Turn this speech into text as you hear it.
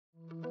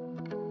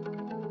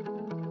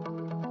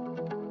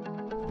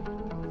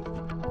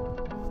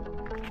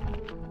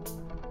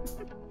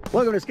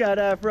Welcome to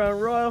Skydive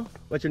Front Royal.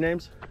 What's your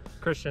names?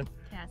 Christian.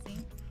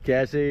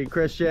 Cassie,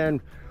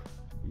 Christian.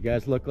 You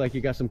guys look like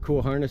you got some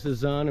cool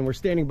harnesses on, and we're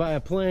standing by a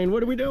plane.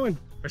 What are we doing?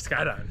 We're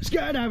skydiving.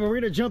 Skydiving. We're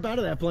gonna jump out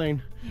of that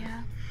plane.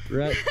 Yeah.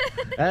 Right.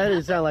 That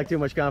didn't sound like too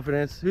much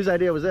confidence. Whose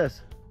idea was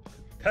this?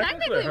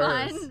 Technically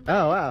mine.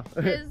 Oh wow.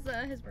 His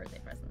birthday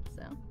present.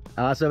 So.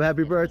 Awesome.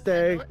 Happy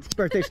birthday.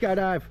 Birthday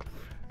Skydive.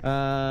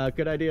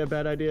 Good idea,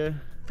 bad idea?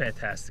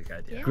 Fantastic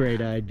idea. Yeah.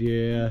 Great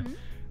idea.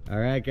 All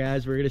right,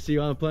 guys, we're gonna see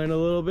you on the plane in a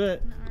little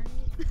bit.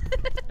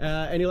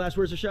 Any last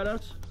words or shout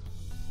outs?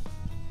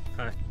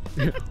 Hi.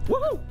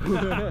 Woohoo!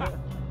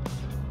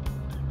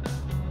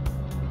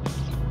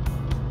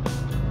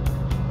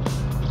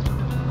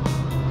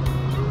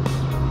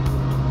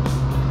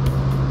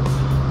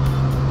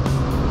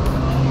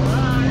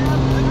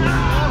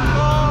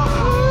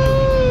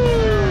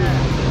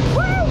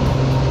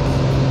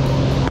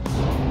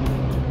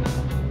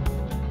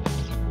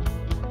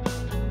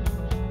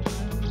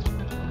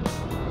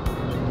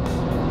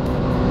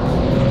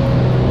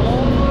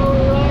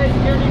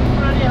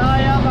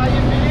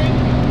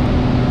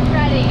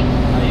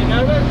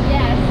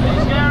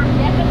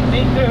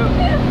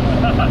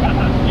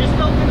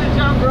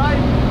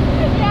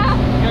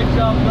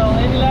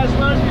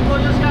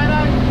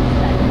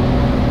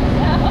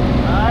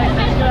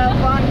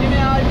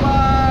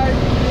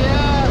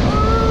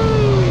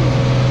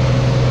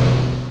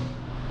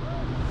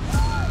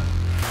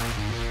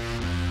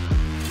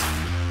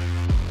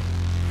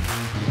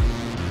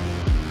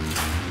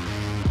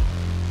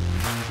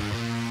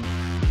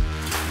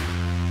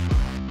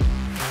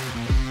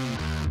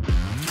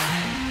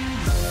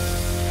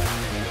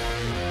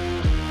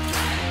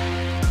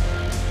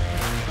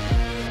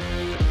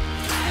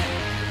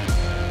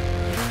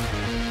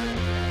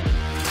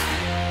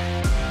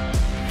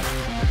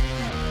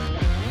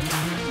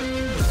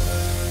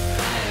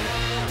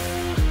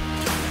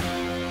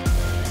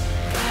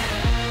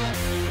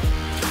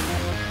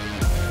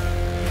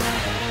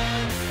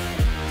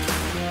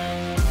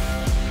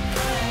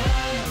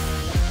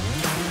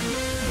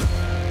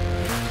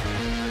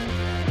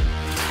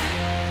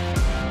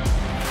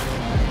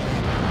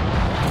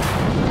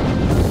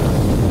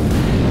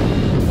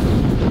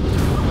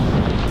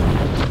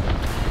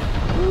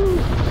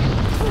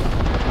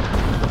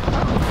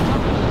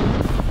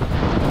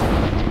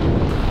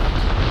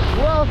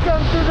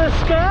 Welcome to the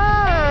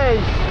sky!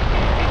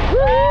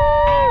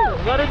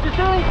 Woo! What did you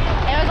think?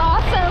 It was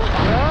awesome.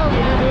 Yeah,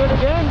 will you do it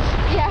again?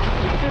 Yeah.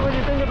 Let's see what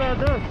you think about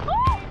this.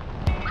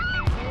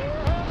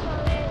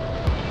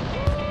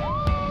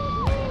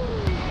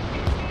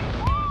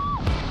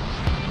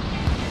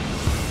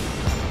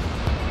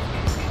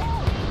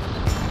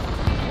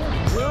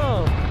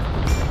 Whoa!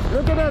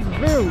 Look at that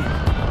view!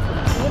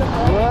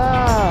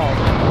 Wow!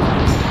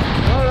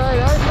 Alright,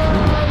 high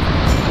five!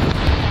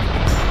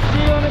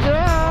 See you on the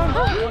ground!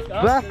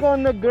 Back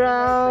on the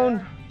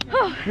ground!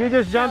 You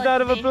just jumped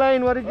out of a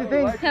plane. What did you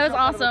think? That was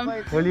awesome.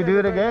 Will you do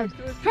it again?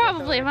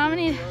 Probably, if I'm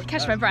gonna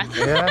catch my breath.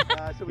 Yeah.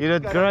 You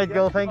did great,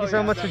 girl. Thank you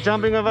so much for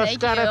jumping with us.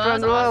 Thank you. Skydive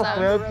Front That was Royal.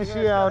 awesome. We hope to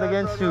see you out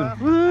again soon.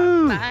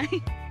 Woo!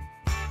 Bye.